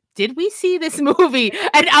 did we see this movie?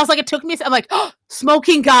 And I was like, it took me, I'm like,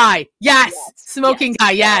 smoking guy. Yes. Smoking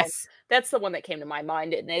guy. Yes. That's the one that came to my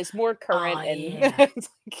mind, and it's more current. I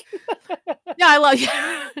love you.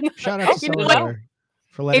 Shout out to Solar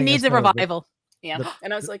for letting it needs us a know revival. And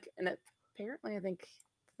I was like, and apparently, I think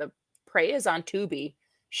The Prey is on Tubi.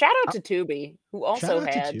 Shout out to Tubi, who also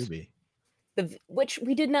had which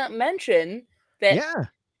we did not mention that. Yeah.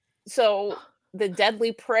 So the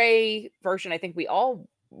Deadly Prey version, I think we all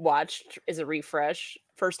watched, is a refresh.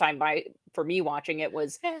 First time for me watching it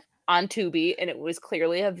was on Tubi, and it was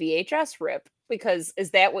clearly a VHS rip, because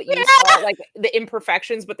is that what you saw, like the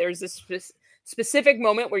imperfections, but there's this specific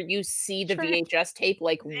moment where you see the VHS tape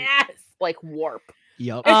like warp.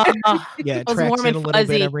 Yep. It tracks in a little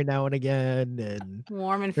bit every now and again, and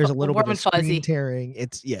warm and there's a little bit of fuzzy screen tearing.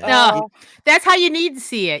 It's that's how you need to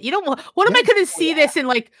see it. You don't. What am I going to see this in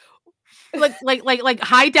like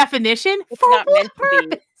high definition? It's not meant to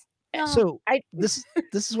be. So this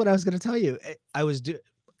is what I was going to tell you. I was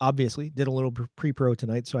obviously did a little pre-pro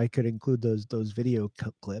tonight, so I could include those video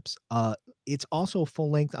clips. It's also full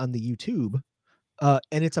length on the YouTube,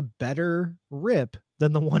 and it's a better rip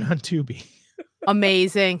than the one on Tubi.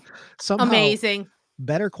 Amazing. Somehow amazing.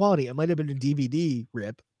 Better quality. It might have been a DVD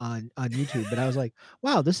rip on YouTube, but I was like,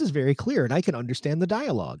 wow, this is very clear, and I can understand the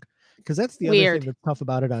dialogue. Because that's the other thing that's tough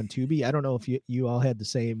about it on Tubi. I don't know if you all had the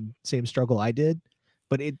same struggle I did,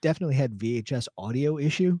 but it definitely had VHS audio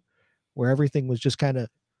issue where everything was just kind of,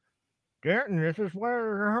 this is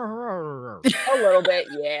where a little bit,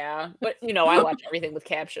 yeah. But I watch everything with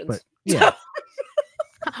captions. But, yeah.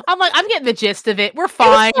 I'm like, I'm getting the gist of it. We're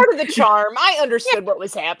fine. It was part of the charm. I understood what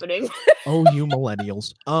was happening. Oh, you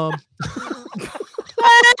millennials. Oh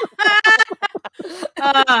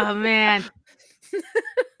man.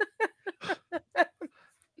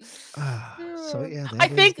 So yeah, I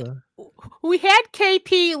think we had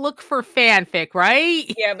KP look for fanfic, right?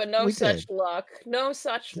 Yeah, but no such luck. No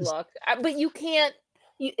such luck. But you can't.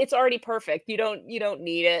 It's already perfect. You don't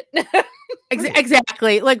need it.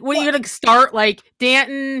 Exactly. Like when you're gonna start like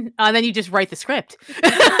Danton, then you just write the script.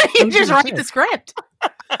 You just write the script.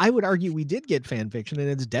 I would argue we did get fan fiction in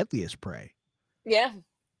its deadliest prey. Yeah.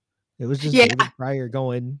 It was just David Pryor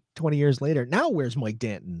going 20 years later. Now where's Mike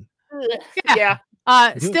Danton? Yeah.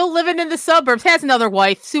 Still living in the suburbs, has another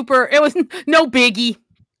wife. Super. It was no biggie.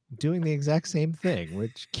 Doing the exact same thing,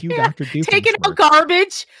 which Dr. Dupin taking out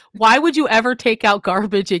garbage. Why would you ever take out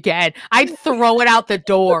garbage again? I'd throw it out the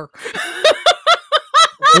door.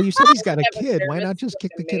 Well, you said he's got a kid. Why not just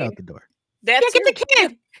kick the kid out the door? Get the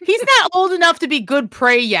kid. He's not old enough to be good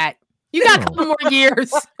prey yet. You got a couple more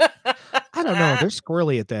years. I don't know. They're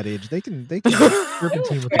squirrely at that age. They can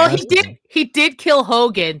serpentine with well, he did kill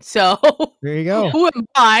Hogan, so there you go. Who am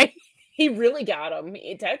I? He really got him.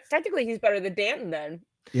 Technically, he's better than Danton then.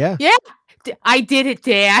 Yeah. Yeah. I did it,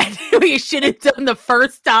 Dad. You should have done the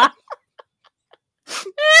first time.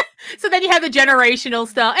 So then you have the generational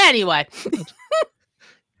stuff. Anyway.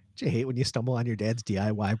 Do you hate when you stumble on your dad's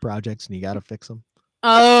DIY projects and you got to fix them?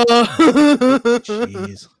 Oh.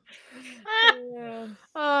 Jeez.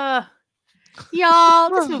 Y'all,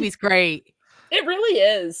 this movie's great. It really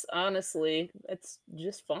is, honestly. It's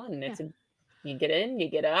just fun. You get in, you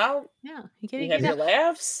get out. Yeah. You have your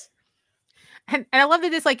laughs. And I love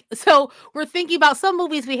that it's like, so we're thinking about some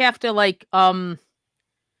movies we have to like come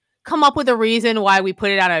up with a reason why we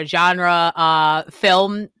put it on a genre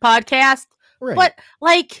film podcast. Right. But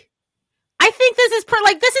like I think this is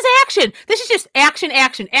this is action. This is just action.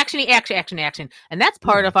 And that's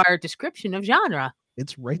part of our description of genre.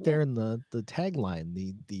 It's right there in the tagline,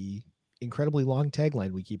 the incredibly long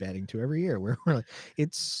tagline we keep adding to every year, where we're like,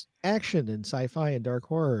 it's action and sci-fi and dark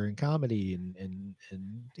horror and comedy and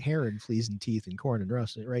hair and fleas and teeth and corn and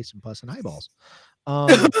rice and pus and eyeballs.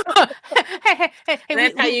 Hey,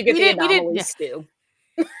 that's how you get the anomaly stew.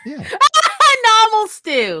 Yeah. Anomal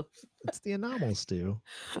stew. It's the anomal stew.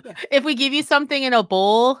 Yeah. If we give you something in a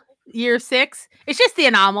bowl, year 6, it's just the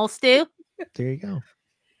anomal stew. There you go.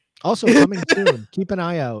 Also coming soon. Keep an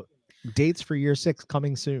eye out. Dates for year 6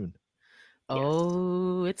 coming soon.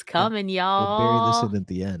 Oh, it's coming, y'all. We'll bury this in at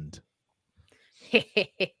the end.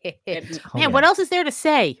 Man, what else is there to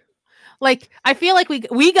say? Like, I feel like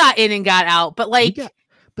we got in and got out, but like,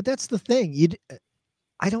 but that's the thing.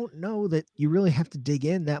 I don't know that you really have to dig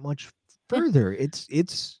in that much further.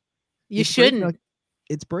 You shouldn't.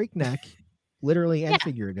 It's breakneck, literally and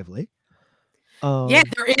figuratively. Yeah,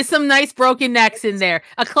 there is some nice broken necks in there.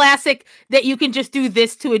 A classic that you can just do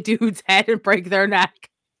this to a dude's head and break their neck.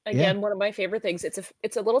 Again, one of my favorite things.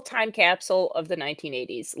 It's a little time capsule of the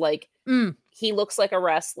 1980s. Like he looks like a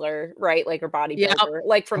wrestler, right? Like a bodybuilder.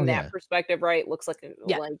 Like from that perspective, right? Looks like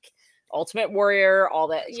like Ultimate Warrior, all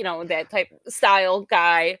that, that type style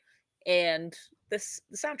guy. And the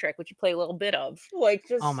soundtrack, which you play a little bit of, like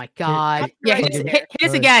just oh my god, hit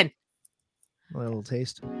us again. A little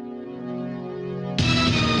taste.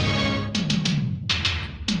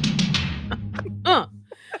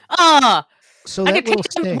 So I that could little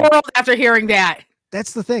take sting, the world after hearing that.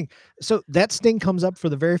 That's the thing. So that sting comes up for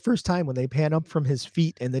the very first time when they pan up from his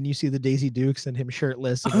feet, and then you see the Daisy Dukes and him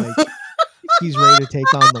shirtless, and like he's ready to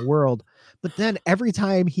take on the world. But then every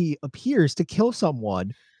time he appears to kill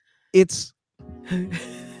someone, it's and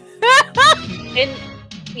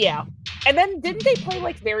then didn't they play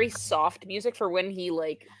like very soft music for when he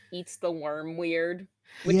like eats the worm weird?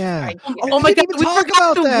 Yeah. Oh my god, we talk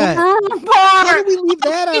forgot about that. How did we leave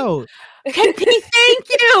that out? Thank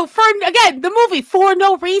you for again the movie For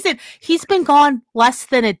No Reason. He's been gone less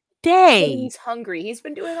than day. He's hungry. He's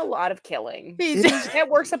been doing a lot of killing. He's- That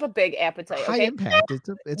works up a big appetite. High Okay, impact.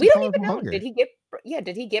 It's we a don't even powerful know. hunger.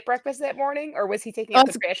 Did he get breakfast that morning, or was he taking Oh, out the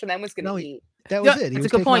it's- trash and then was going to No, eat? That was Yeah, it. He that's a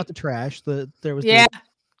was good taking point. out the trash. There was Yeah.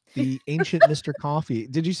 the ancient Mr. Coffee.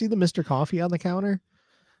 Did you see the Mr. Coffee on the counter?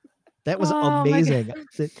 That was Oh, my amazing.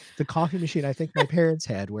 God. The coffee machine I think my parents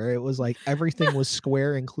had, where it was like everything was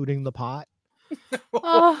square, including the pot.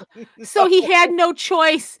 Oh, so he had no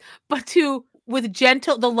choice but to, with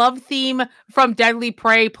the love theme from Deadly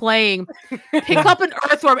Prey playing, pick up an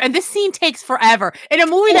earthworm. And this scene takes forever in a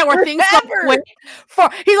movie that where things go quick.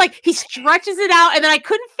 He stretches it out, and then I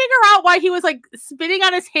couldn't figure out why he was like spitting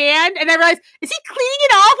on his hand, and I realized, is he cleaning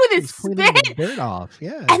it off with his He's cleaning spit? the dirt off.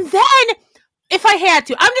 Yeah. And then, if I had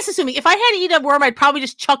to, I'm just assuming, if I had to eat a worm, I'd probably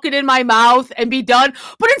just chuck it in my mouth and be done.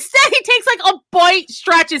 But instead, he takes like a bite,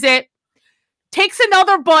 stretches it, takes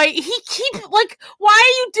another bite. He keeps like, why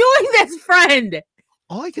are you doing this, friend?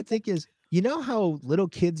 All I could think is, you know how little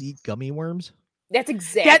kids eat gummy worms? That's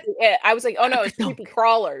exactly it. I was like, oh no, it's creepy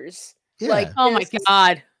crawlers. Yeah. Like, Oh my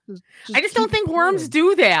God. I just don't keep think worms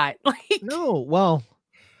pulling. do that. Like, No, well,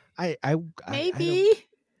 I maybe.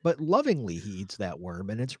 but lovingly he eats that worm,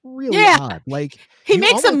 and it's really Yeah. odd. Like He you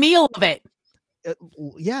makes a almost- meal of it.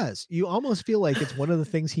 Yes, you almost feel like it's one of the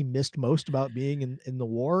things he missed most about being in the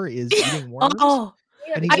war is eating worms, Oh,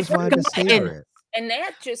 and he I just wanted to forgot. savor it. and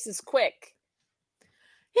that just is quick.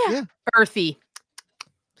 yeah. Earthy.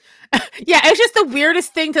 Yeah, it's just the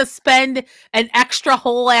weirdest thing to spend an extra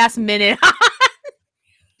whole ass minute on.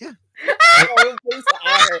 So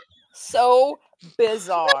bizarre. So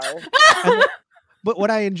bizarre. But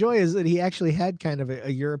what I enjoy is that he actually had kind of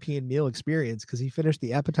a European meal experience, because he finished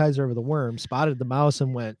the appetizer of the worm, spotted the mouse,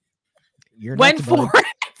 and went, "You're Went next, for bud."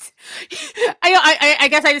 it. I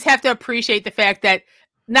guess I just have to appreciate the fact that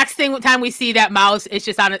next time we see that mouse, it's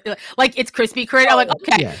just on it, like it's Krispy Kreme. I'm like,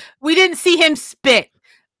 okay, Yeah. we didn't see him spit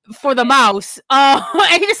for the mouse, and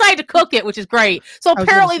he decided to cook it, which is great. So I was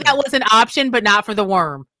gonna apparently say. that was an option, but not for the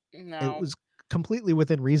worm. No. It was completely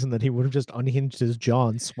within reason that he would have just unhinged his jaw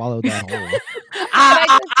and swallowed that whole.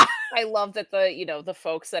 I love that the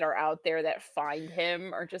folks that are out there that find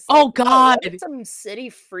him are just Oh, like, God. that's some city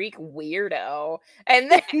freak weirdo, and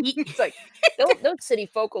then it's like those city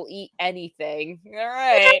folk will eat anything. All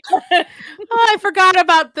right. Oh, I forgot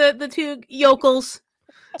about the two yokels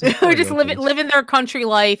who Poor are just living yokels. their country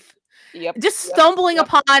life. Yep. Just yep, stumbling yep,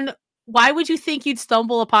 upon. Why would you think you'd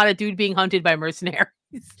stumble upon a dude being hunted by mercenaries?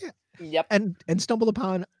 Yep. and stumbled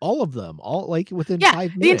upon all of them, all like within Yeah,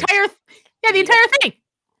 5 the minutes. entire thing.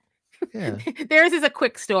 Yeah, Theirs is a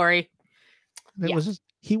quick story. it was just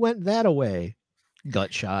he went that away,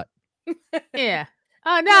 gut shot. Yeah.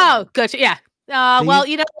 Oh no, gotcha. Yeah. They Well,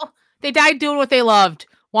 used- they died doing what they loved,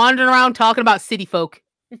 wandering around talking about city folk.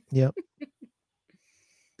 Yep.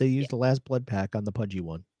 They used the last blood pack on the pudgy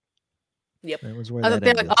one. Yep. That was where They're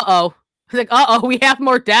that like, ended. we have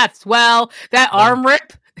more deaths. Well, that arm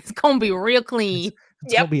rip is gonna be real clean.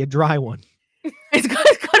 It's gonna be a dry one. It's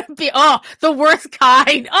gonna be the worst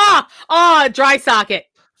kind. Dry socket.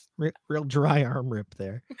 Real dry arm rip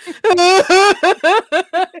there.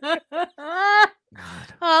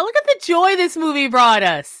 Look at the joy this movie brought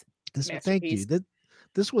us. Thank you.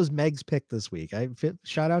 This was Meg's pick this week.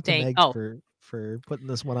 Shout out to Meg for putting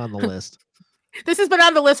this one on the list. This has been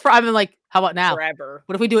on the list for. I've been like, how about now? Forever.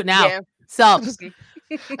 What if we do it now? Yeah. So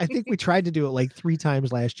I think we tried to do it like 3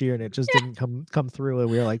 times last year, and it just didn't come through. And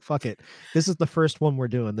we were like, "Fuck it, this is the first one we're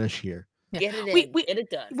doing this year." Get it in. Get it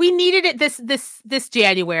done. We needed it this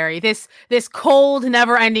January. This cold,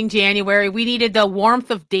 never-ending January. We needed the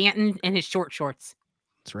warmth of Danton and his short shorts.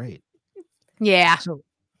 That's right. Yeah. So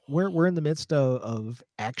we're in the midst of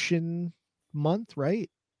action month, right?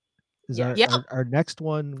 Is our next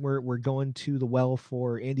one we're going to the well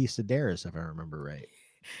for Andy Sedaris, if I remember right.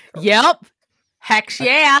 Yep. Heck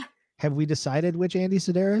yeah. Have we decided which Andy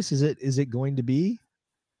Sedaris? Is it going to be?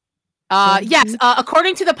 Yes.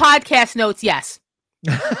 According to the podcast notes, yes.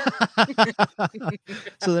 So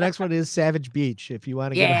the next one is Savage Beach. If you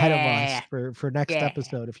want to get ahead of us for next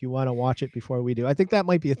episode, if you want to watch it before we do, I think that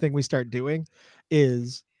might be a thing we start doing.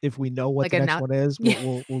 Is if we know what the next one is,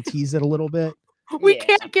 we'll tease it a little bit. We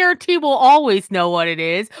can't guarantee we'll always know what it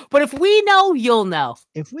is, but if we know, you'll know.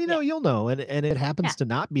 If we know, you'll know, and it happens to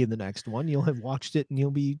not be the next one, you'll have watched it and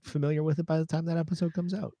you'll be familiar with it by the time that episode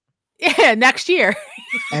comes out. Yeah, next year.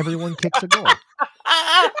 Everyone kicks a goal.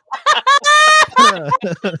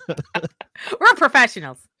 We're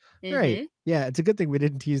professionals. Right. Yeah, it's a good thing we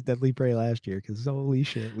didn't tease Deadly Prey last year, because holy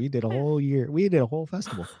shit, we did a whole year. We did a whole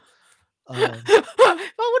festival. Well,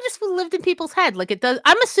 we lived in people's head. Like it does.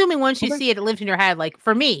 I'm assuming once you see it, it lived in your head. Like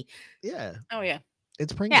for me. Yeah. Oh yeah.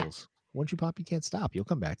 It's Pringles. Once you pop, you can't stop. You'll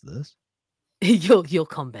come back to this. You'll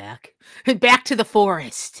come back. Back to the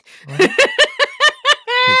forest.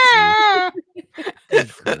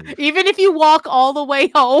 Even if you walk all the way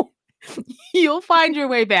home, you'll find your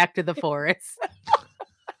way back to the forest.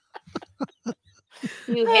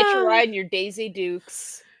 You hitch a ride in your Daisy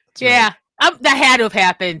Dukes. That's right. That had to have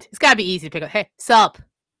happened. It's got to be easy to pick up. Hey, sup?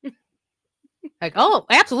 Like, oh,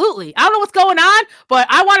 absolutely. I don't know what's going on, but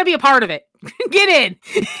I want to be a part of it. Get in.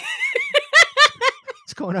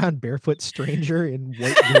 What's going on, barefoot stranger in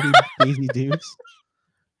white dirty Daisy Dukes?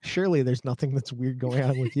 Surely there's nothing that's weird going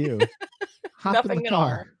on with you. Hop in the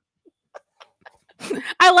car.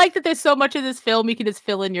 I like that there's so much of this film you can just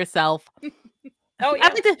fill in yourself. Oh yeah,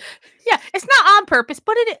 it's not on purpose,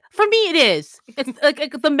 but for me it is. It's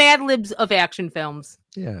like the Mad Libs of action films.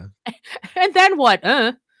 Yeah. And then what?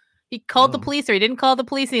 He called the police, or he didn't call the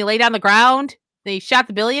police, and he laid on the ground. Then he shot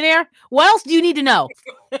the billionaire. What else do you need to know?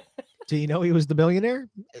 Do you know he was the billionaire?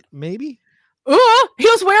 Maybe. He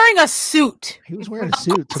was wearing a suit. He was wearing a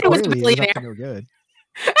suit. He was the Clearly, billionaire. no good.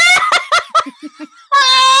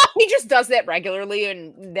 He just does that regularly,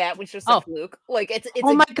 and that was just a fluke. Like it's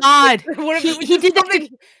oh my god, he did that.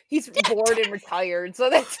 He's bored and retired, so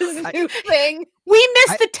that's his new thing. We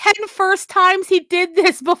missed the 10 first times he did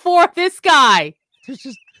this before this guy. There's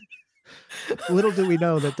just little do we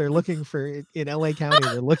know that they're looking for in LA County.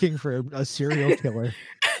 They're looking for a serial killer.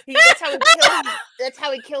 That's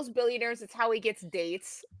how he kills billionaires. That's how he gets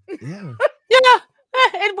dates. Yeah.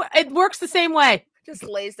 It works the same way. Just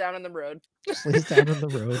lays down on the road. Just lays down on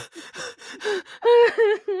the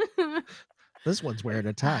road. This one's wearing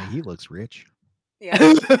a tie. He looks rich. Yeah.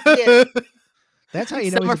 That's how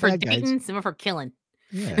you know he's a bad guy. Some are for killing.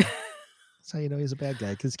 Yeah. That's how you know he's a bad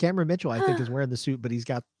guy. Because Cameron Mitchell, I think, is wearing the suit, but he's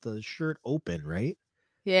got the shirt open, right?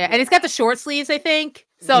 Yeah, and he's got the short sleeves, I think.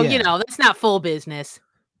 So, that's not full business.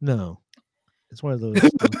 No. It's one of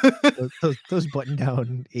those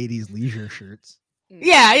button-down 80s leisure shirts.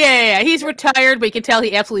 Yeah. He's retired, but you can tell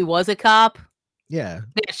he absolutely was a cop. Yeah.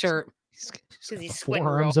 That shirt. He's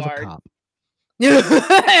forearms of a cop. Yeah.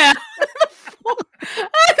 The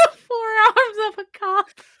 4 arms of a cop.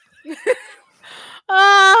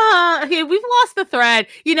 We've lost the thread.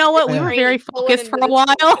 You know what? We were very focused for a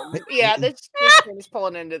while. Yeah, this is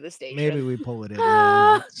pulling into the station. Maybe we pull it in.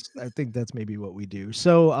 Yeah, I think that's maybe what we do.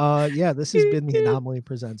 So, this has been the Anomaly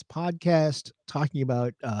Presents podcast, talking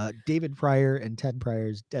about David Pryor and Ted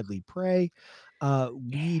Pryor's Deadly Prey.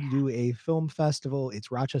 We do a film festival. It's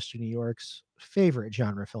Rochester, New York's favorite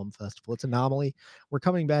genre film festival. It's Anomaly. We're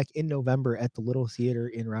coming back in November at the Little Theater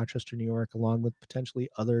in Rochester, New York, along with potentially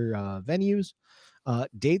other venues.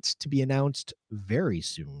 Dates to be announced very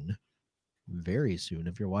soon. Very soon.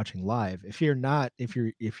 If you're watching live, if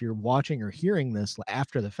you're watching or hearing this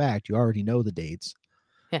after the fact, you already know the dates.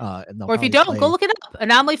 Yeah. Or if you don't, go look it up.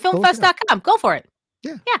 AnomalyFilmFest.com. Go for it.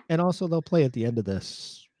 Yeah. And also they'll play at the end of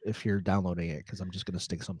this if you're downloading it, because I'm just going to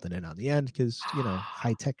stick something in on the end because,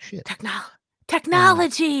 high-tech shit.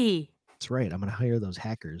 Technology. That's right. I'm going to hire those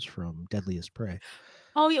hackers from Deadliest Prey.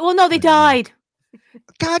 Oh, yeah. Well, no, they died.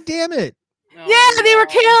 God damn it. They were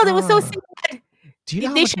killed. It was so sad. Do you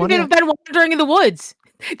know they shouldn't have been wandering in the woods.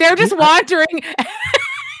 They're just wandering.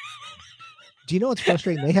 Do you know what's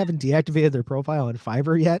frustrating? They haven't deactivated their profile on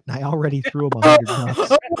Fiverr yet, and I already threw them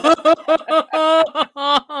 $100.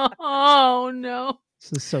 Oh, no.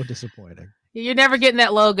 This is so disappointing. You're never getting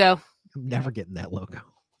that logo. I'm never getting that logo.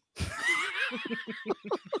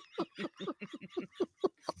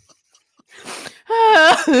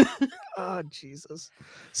 Oh, Jesus.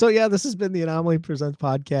 So, this has been the Anomaly Presents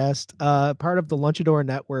podcast, part of the Lunchador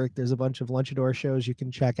Network. There's a bunch of Lunchador shows you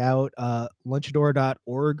can check out.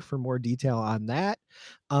 Lunchador.org for more detail on that.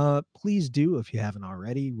 Please do, if you haven't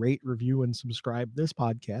already, rate, review, and subscribe this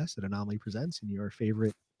podcast at Anomaly Presents in your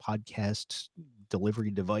favorite podcast delivery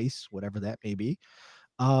device, whatever that may be.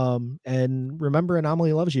 And remember,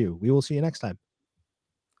 Anomaly loves you. We will see you next time.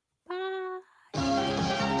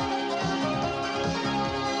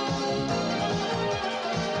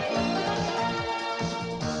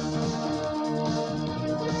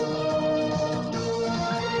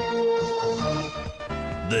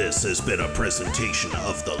 This has been a presentation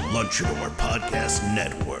of the Lunchador Podcast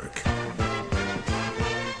Network.